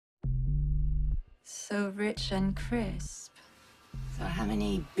So rich and crisp. So how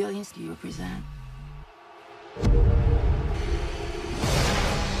many billions do you represent?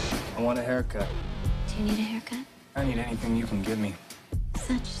 I want a haircut. Do you need a haircut? I need anything you can give me.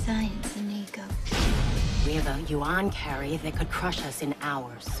 Such science and ego. We have a yuan carry that could crush us in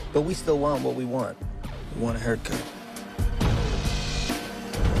hours. But we still want what we want. We want a haircut.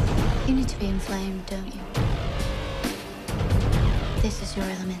 You need to be inflamed, don't you? This is your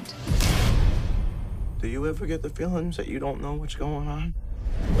element. Do you ever get the feelings that you don't know what's going on?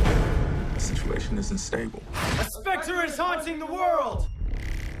 The situation isn't stable. A specter is haunting the world!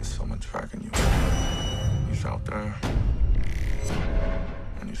 There's someone tracking you. He's out there.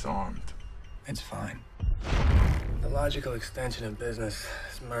 And he's armed. It's fine. The logical extension of business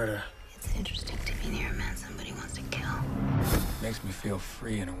is murder. It's interesting to be near a man somebody wants to kill. Makes me feel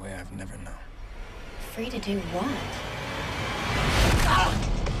free in a way I've never known. Free to do what?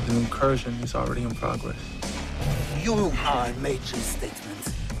 The incursion is already in progress. You are making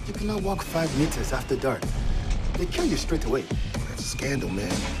statements. You cannot walk 5 meters after dark. They kill you straight away. That's a scandal,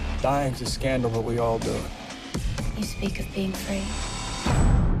 man. Dying's a scandal, but we all do it. You speak of being free.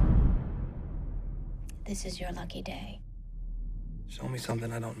 This is your lucky day. Show me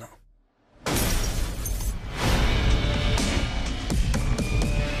something I don't know.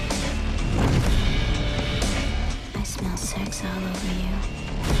 I smell sex all over you.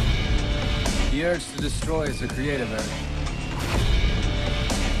 The urge to destroy is a creative urge.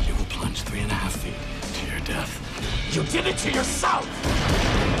 You will plunge 3.5 feet to your death. You did it to yourself!